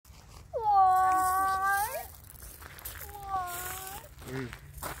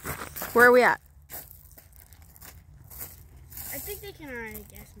Where are we at? I think they can already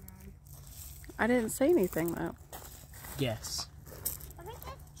guess, Mom. I didn't say anything though. Guess. Let me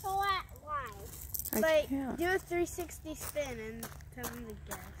just show it live. I can't. Do a 360 spin and tell them to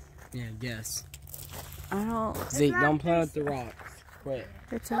guess. Yeah, guess. I don't. Zeke, don't play with the rocks. Quit.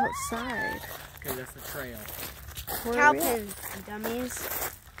 It's outside. Because that's the trail. Where are we at? Compens, dummies.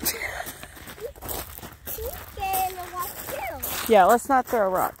 Yeah, let's not throw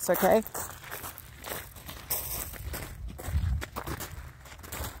rocks, okay?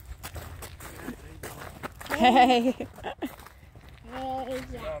 Hey. Hey,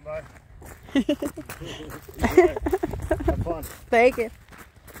 yeah. Have fun. Thank you.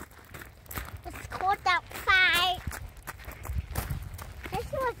 It's cold outside.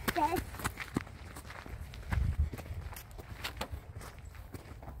 This was this.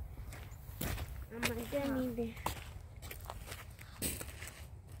 I'm gonna need this.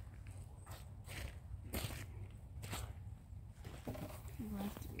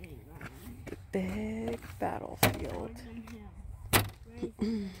 Big battlefield.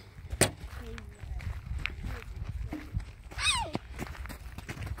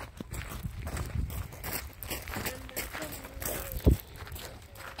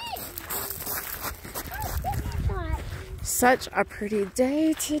 Such a pretty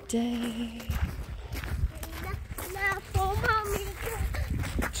day today.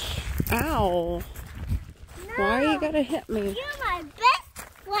 Ow. Why you gotta hit me? You're my best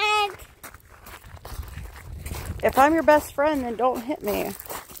friend. If I'm your best friend, then don't hit me. Well,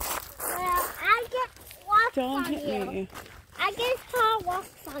 I get walks Don't on hit you. me. I get hard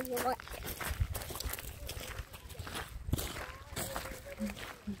walks on you.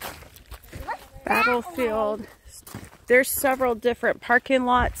 Battlefield. There's several different parking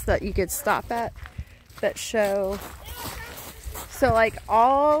lots that you could stop at that show. So like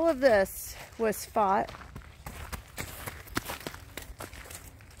all of this was fought.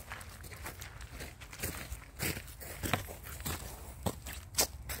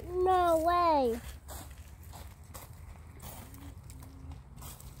 No way.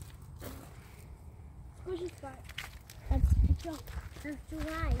 That's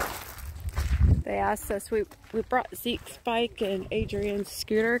July. They asked us, we brought Zeke's bike and Adrian's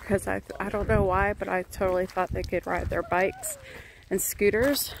scooter because I don't know why, but I totally thought they could ride their bikes and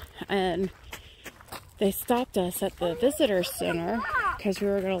scooters. And they stopped us at the visitor center because we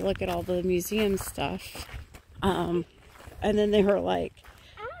were going to look at all the museum stuff. And then they were like,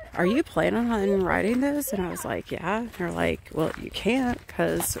 are you planning on riding this? And I was like, yeah. And they're like, well, you can't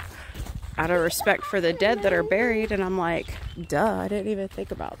because out of respect for the dead that are buried. And I'm like, duh, I didn't even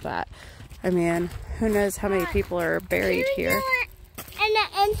think about that. I mean, who knows how many people are buried here. In the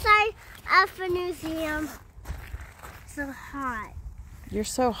inside of the museum. So hot. You're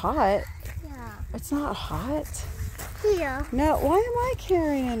so hot. Yeah. It's not hot. Here. No, why am I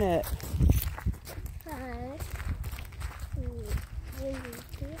carrying it?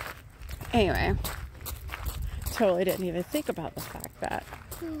 Anyway, totally didn't even think about the fact that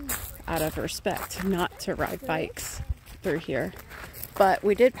out of respect not to ride bikes through here. But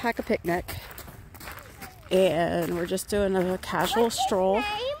we did pack a picnic and we're just doing a casual stroll.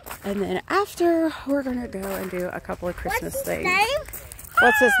 And then after, we're gonna go and do a couple of Christmas things.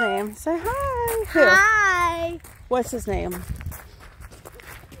 What's his name? Say hi. Who? Hi. What's his name?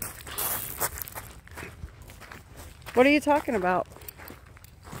 What are you talking about?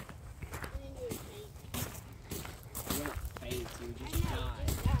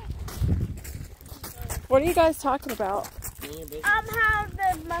 What are you guys talking about? How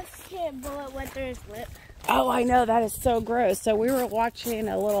the musket bullet went through his lip. Oh, I know. That is so gross. So we were watching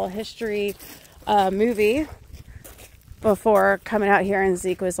a little history movie before coming out here, and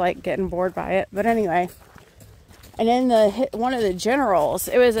Zeke was like getting bored by it. But anyway, and then one of the generals,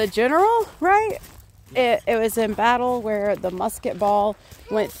 it was a general, right? It was in battle where the musket ball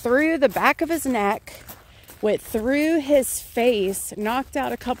went through the back of his neck, went through his face, knocked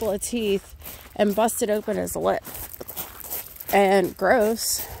out a couple of teeth, and busted open his lip. And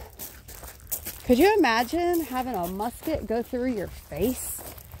gross. Could you imagine having a musket go through your face?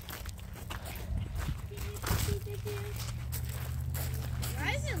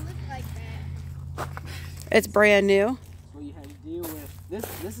 Why does it look like that? It's brand new. That's what you had to deal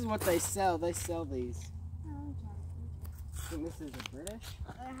with. This is what they sell. They sell these. I think this is a British.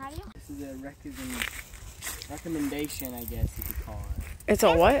 This is a recommendation, I guess you could call it. It's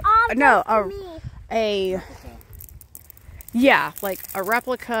a what? No, a yeah, like a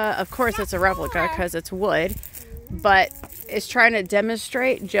replica. Of course it's a replica because it's wood, but it's trying to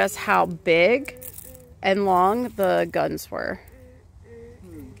demonstrate just how big and long the guns were.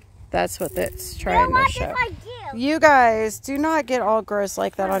 That's what it's trying to show. Like You guys, do not get all gross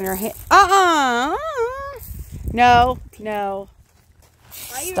like that on your hand. No, no.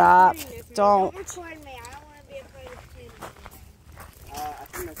 Stop. Don't. Don't record me. I don't want to be afraid of kids. I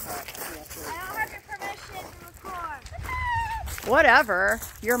think that's all. I don't have your permission to record. Whatever.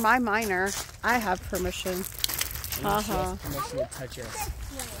 You're my minor. I have permission. Permission to touch us.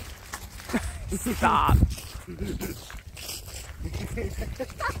 Stop.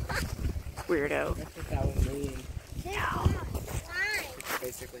 Weirdo. That's what that was meaning. It's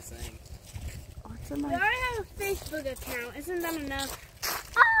basically saying. What's in We my... already have a Facebook account. Isn't that enough?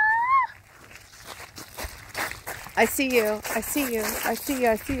 I see you. I see you. I see you.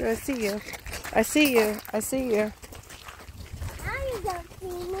 I see you. I see you. I see you. I see you. Now you don't see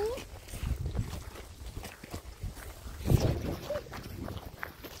me.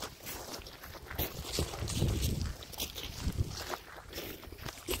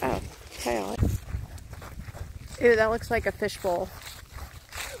 Oh, tail. Ew, that looks like a fishbowl.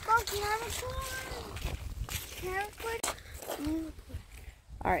 Mom, can I record?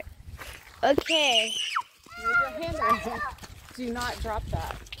 All right. Okay. Move your hand around. Do not drop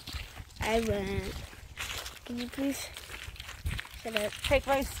that. I won't. Can you please shut up? Take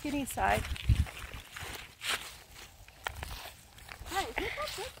my skinny side. Hey, who got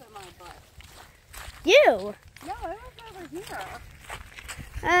this in my butt? You. No, it was over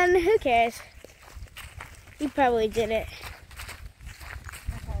here. Who cares? You probably did it.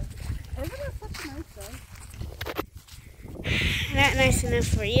 Okay. Isn't it such a nice day? Not nice enough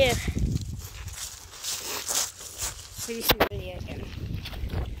for you. Did you see the video again?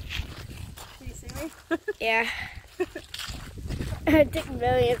 Do you see me? Yeah. I took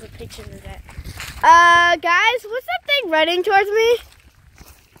millions of pictures of that. Guys, what's that thing running towards me?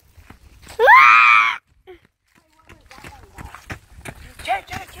 Ah! Check.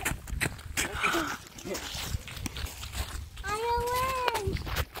 I win.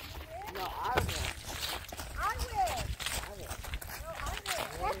 No, I will.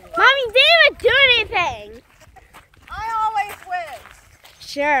 Mommy didn't even do anything. I always win.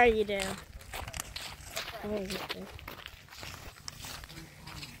 Sure you do.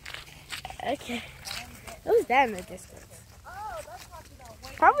 Okay. Who's that in the distance?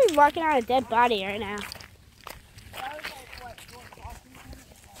 Probably walking on a dead body right now.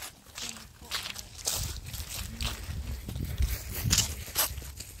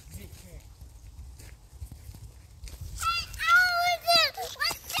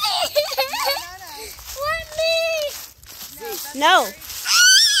 No.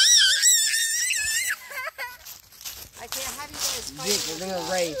 I can't have you guys fight. Zeke, we're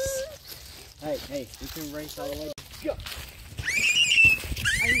gonna race. Hey, we can race all the way. Go.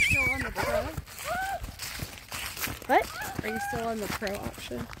 Are you still on the pro? What? Are you still on the pro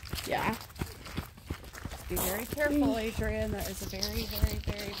option? Yeah. Be very careful, Adrian. That is a very, very,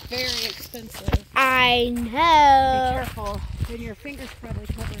 very, very expensive. I Be know. careful. Then your fingers probably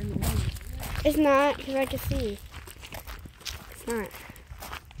covering the money. It's not, because I can see. It's not.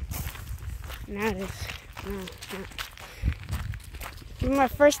 Now it is. No, it's not. This is my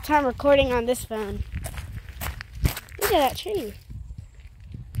first time recording on this phone. Look at that tree.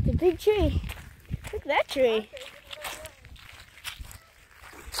 The big tree. Look at that tree.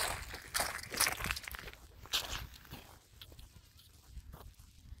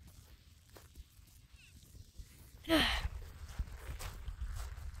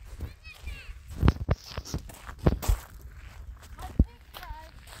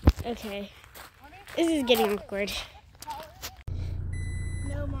 Okay. This is getting awkward.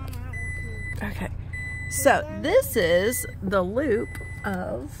 No, Mom, I don't want to. Okay. So this is the loop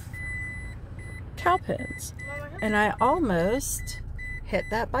of Compens. And I almost hit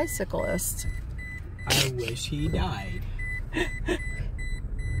that bicyclist. I wish he died.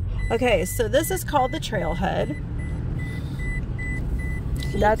 Okay, so this is called the trailhead.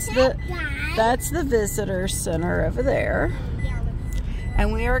 That's the visitor center over there.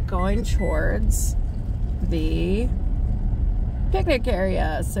 And we are going towards the picnic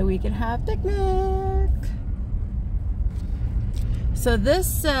area so we can have picnic. So this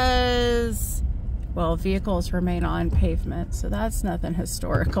says, well, vehicles remain on pavement, so that's nothing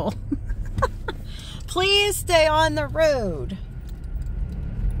historical. Please stay on the road,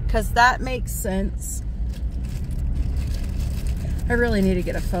 because that makes sense. I really need to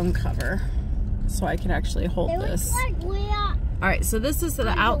get a phone cover so I can actually hold this. All right, so this is the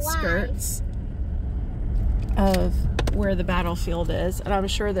outskirts of where the battlefield is, and I'm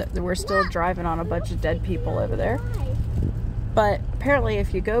sure that we're still driving on a bunch of dead people over there. But apparently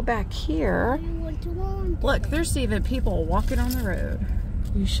if you go back here, look, there's even people walking on the road.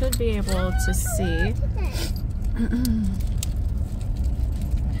 you should be able to see.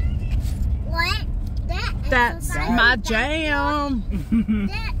 What? That's my jam.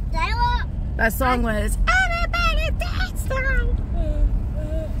 That song was Everybody Dance Song.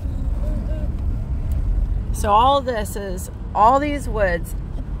 So all these woods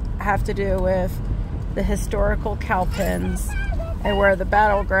have to do with the historical cow pens and where the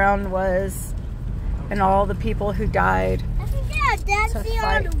battleground was and all the people who died to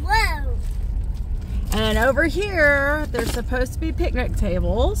fight. And then over here, there's supposed to be picnic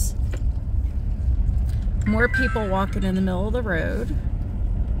tables. More people walking in the middle of the road.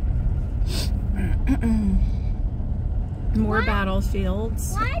 More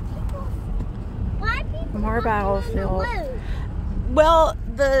battlefields. More battlefield. Well,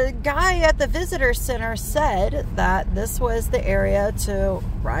 the guy at the visitor center said that this was the area to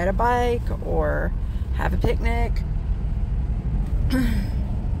ride a bike or have a picnic.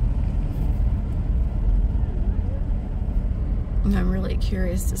 And I'm really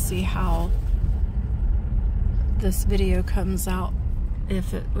curious to see how this video comes out,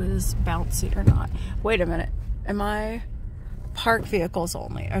 if it was bouncy or not. Wait a minute. Am I park vehicles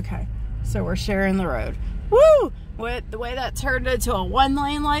only? Okay. So we're sharing the road. Woo! With the way that turned into a one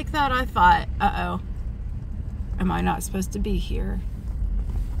lane like that, I thought, uh-oh. Am I not supposed to be here?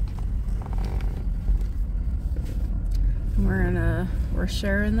 We're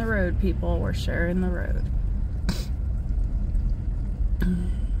sharing the road, people. We're sharing the road.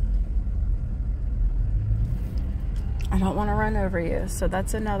 I don't want to run over you. So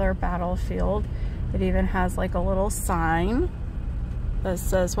that's another battlefield. It even has like a little sign that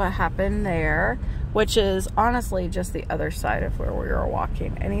says what happened there, which is honestly just the other side of where we were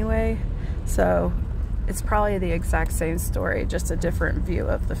walking anyway. So it's probably the exact same story, just a different view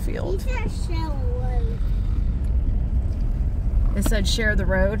of the field. It said share the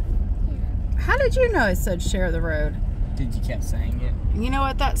road? Yeah. How did you know it said share the road? Did you keep saying it? You know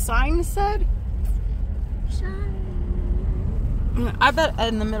what that sign said? I bet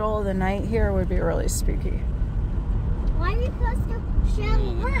in the middle of the night here would be really spooky. Why are we supposed to share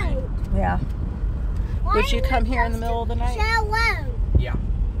the road? Yeah. Would you come here in the middle of the night? Share road. Yeah.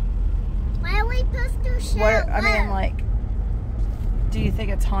 Why are we supposed to share road? I mean, like, do you think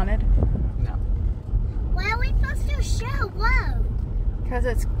it's haunted? No. Why are we supposed to share road? Because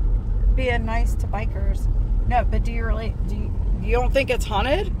it's being nice to bikers. No, but do you really, you don't think it's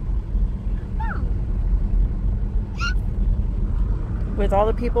haunted? No. With all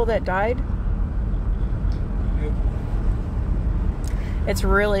the people that died? Nope. It's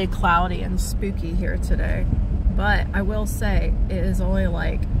really cloudy and spooky here today. But I will say, it is only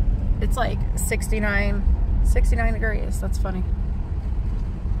like, it's like 69 degrees. That's funny.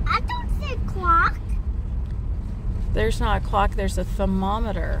 I don't see a clock. There's not a clock, there's a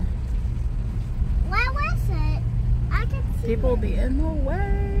thermometer. Where was it? I can see People it. be in the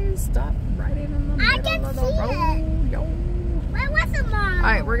way. Stop riding in the middle of the road. Yo. Where was it, Mom?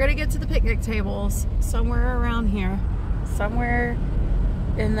 Alright, we're gonna get to the picnic tables somewhere around here. Somewhere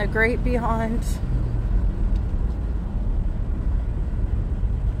in the great beyond.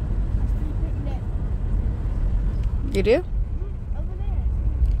 You do? Over there.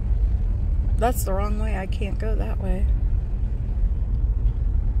 That's the wrong way. I can't go that way.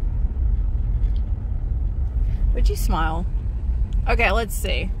 Would you smile? Okay, let's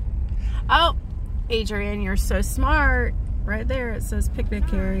see. Oh, Adrian, you're so smart. Right there it says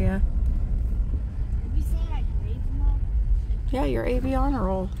picnic area. Did you say I grade Mom? Yeah, you're AB honor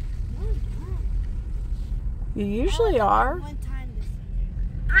roll. No, I'm not. You usually are. One time this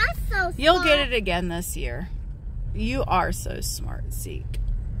year. I'm so smart. You'll get it again this year. You are so smart, Zeke.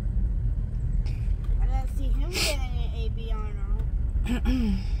 I didn't see him getting an AB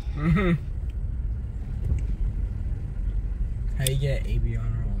honor. How you get AB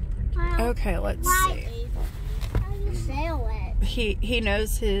honor roll? Okay, let's see. How do you say it? He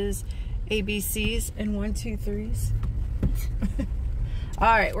knows his ABCs and 1, 2, 3s. All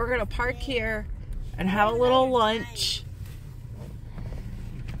right, we're gonna park here and have a little lunch.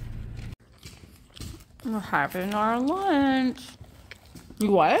 We're having our lunch.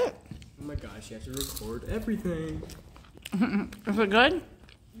 You what? Oh my gosh, you have to record everything. Is it good?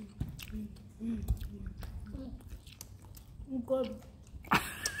 Good.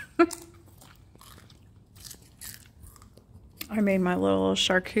 I made my little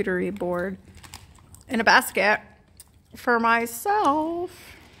charcuterie board in a basket for myself.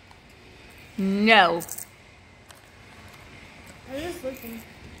 No. I'm just looking.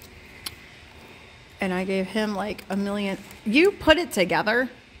 And I gave him like a million. You put it together?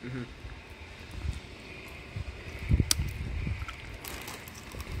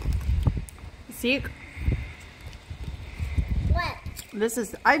 See? What? This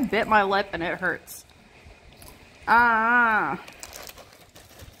is, I bit my lip and it hurts. Ah.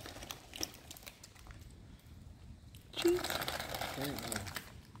 Turn it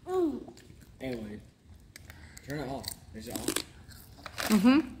off. Anyway, turn it off. Is it off?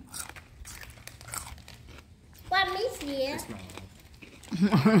 Mm-hmm. Let me see it. It's not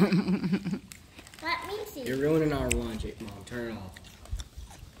off. Let me see. You're ruining our lunch, Mom. Turn it off.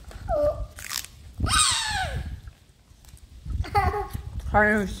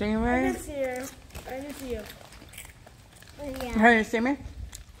 Can you see I me? can see you. I can see you. Yeah. Can you see me?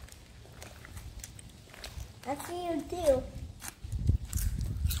 I see you too.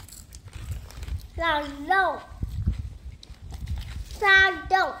 Now don't. Now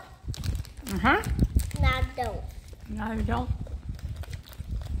don't. Uh-huh. Now don't. No, you don't.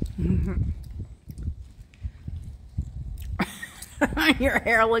 Your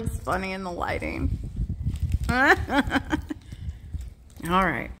hair looks funny in the lighting. All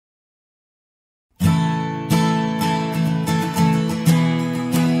right.